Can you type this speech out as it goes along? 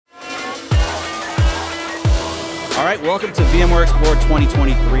All right, welcome to VMware Explore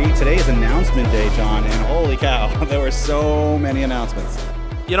 2023. Today is announcement day, John, and holy cow, there were so many announcements.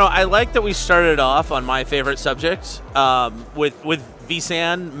 You know, I like that we started off on my favorite subject with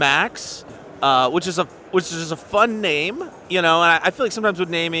vSAN Max, which is a fun name. You know, and I feel like sometimes with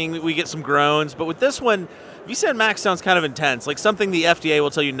naming we get some groans, but with this one, vSAN Max sounds kind of intense, like something the FDA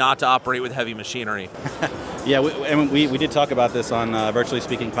will tell you not to operate with heavy machinery. Yeah, we did talk about this on Virtually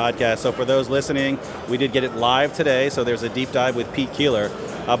Speaking podcast. So for those listening, we did get it live today. So there's a deep dive with Pete Keeler.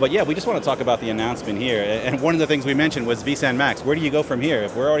 But yeah, we just want to talk about the announcement here. And one of the things we mentioned was vSAN Max. Where do you go from here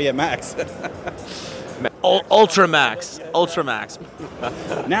if we're already at Max? Ultra Max.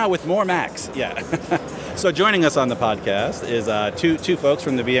 Now with more Max, yeah. So joining us on the podcast is two folks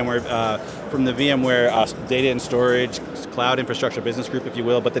from the VMware Data and Storage Cloud Infrastructure Business Group, if you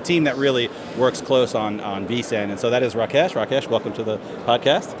will, but the team that really works close on vSAN. And so that is Rakesh. Rakesh, welcome to the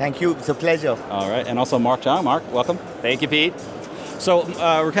podcast. Thank you. It's a pleasure. All right, and also Mark Chang. Mark, welcome. Thank you, Pete. So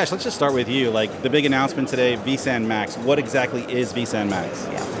Rakesh, let's just start with you. Like the big announcement today, vSAN Max. What exactly is vSAN Max?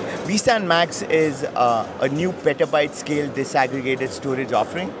 Yeah. vSAN Max is a new petabyte scale disaggregated storage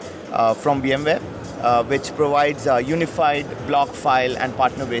offering from VMware, which provides unified block file and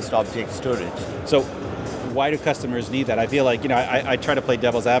partner-based object storage. So why do customers need that? I feel like, I try to play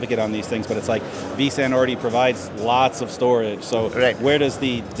devil's advocate on these things, but it's like vSAN already provides lots of storage. So right. Where does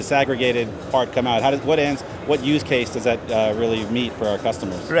the disaggregated part come out? What use case does that really meet for our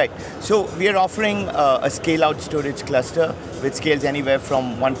customers? Right. So we are offering a scale-out storage cluster which scales anywhere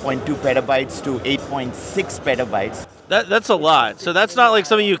from 1.2 petabytes to 8.6 petabytes. That's a lot. So that's not like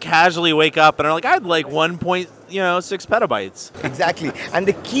something you casually wake up and are like, I'd like 1.6 petabytes. Exactly. And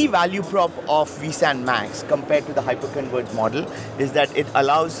the key value prop of vSAN Max compared to the hyperconverged model is that it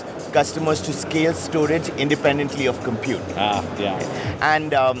allows customers to scale storage independently of compute. Yeah.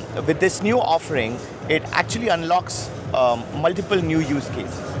 And with this new offering, it actually unlocks multiple new use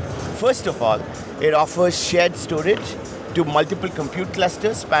cases. First of all, it offers shared storage to multiple compute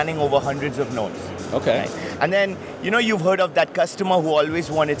clusters spanning over hundreds of nodes. Okay. Right? And then, you've heard of that customer who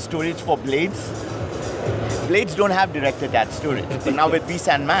always wanted storage for blades. Blades don't have direct attached storage. But now with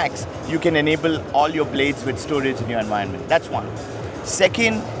vSAN Max, you can enable all your blades with storage in your environment. That's one.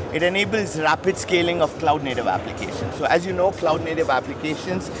 Second, it enables rapid scaling of cloud-native applications. So as you know, cloud-native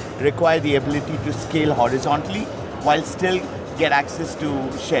applications require the ability to scale horizontally while still get access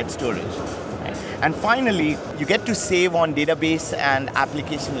to shared storage. Right? And finally, you get to save on database and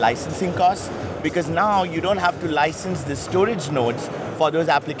application licensing costs because now you don't have to license the storage nodes for those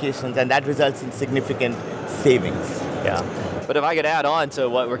applications, and that results in significant savings. Yeah. But if I could add on to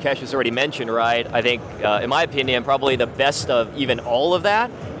what Rakesh has already mentioned, right, I think, in my opinion, probably the best of even all of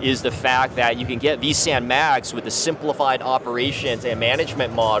that is the fact that you can get vSAN Max with the simplified operations and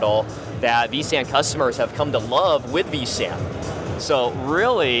management model that vSAN customers have come to love with vSAN. So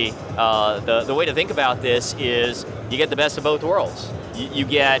really, the way to think about this is you get the best of both worlds. You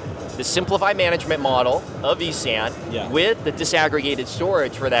get the simplified management model of vSAN with the disaggregated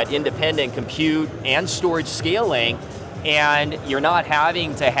storage for that independent compute and storage scaling, and you're not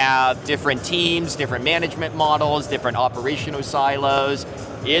having to have different teams, different management models, different operational silos.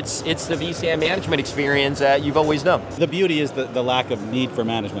 It's the vSAN management experience that you've always known. The beauty is the lack of need for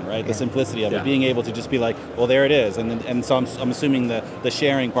management, right? The simplicity of it, being able to just be like, well, there it is. And so I'm assuming the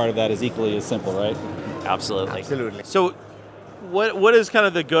sharing part of that is equally as simple, right? Absolutely. So what is kind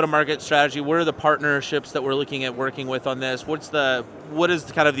of the go-to-market strategy? What are the partnerships that we're looking at working with on this? What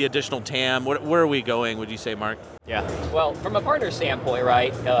is kind of the additional TAM? Where are we going, would you say, Mark? Yeah, well, from a partner standpoint,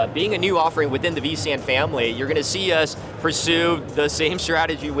 right, being a new offering within the vSAN family, you're going to see us pursue the same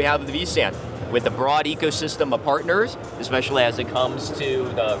strategy we have with vSAN, with the broad ecosystem of partners, especially as it comes to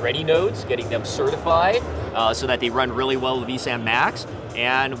the ready nodes, getting them certified so that they run really well with vSAN Max.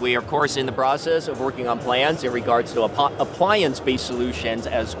 And we are, of course, in the process of working on plans in regards to appliance-based solutions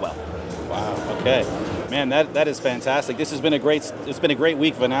as well. Wow, okay. Man, that is fantastic. It's been a great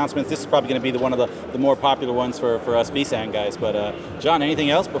week of announcements. This is probably going to be one of the more popular ones for us vSAN guys. But John, anything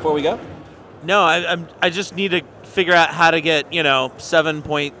else before we go? No, I just need to figure out how to get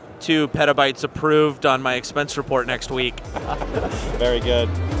 7.2 petabytes approved on my expense report next week. Very good.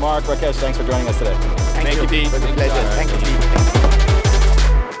 Mark, Rakesh, thanks for joining us today. Thank you, Pete. It was a pleasure. Thank you, Pete.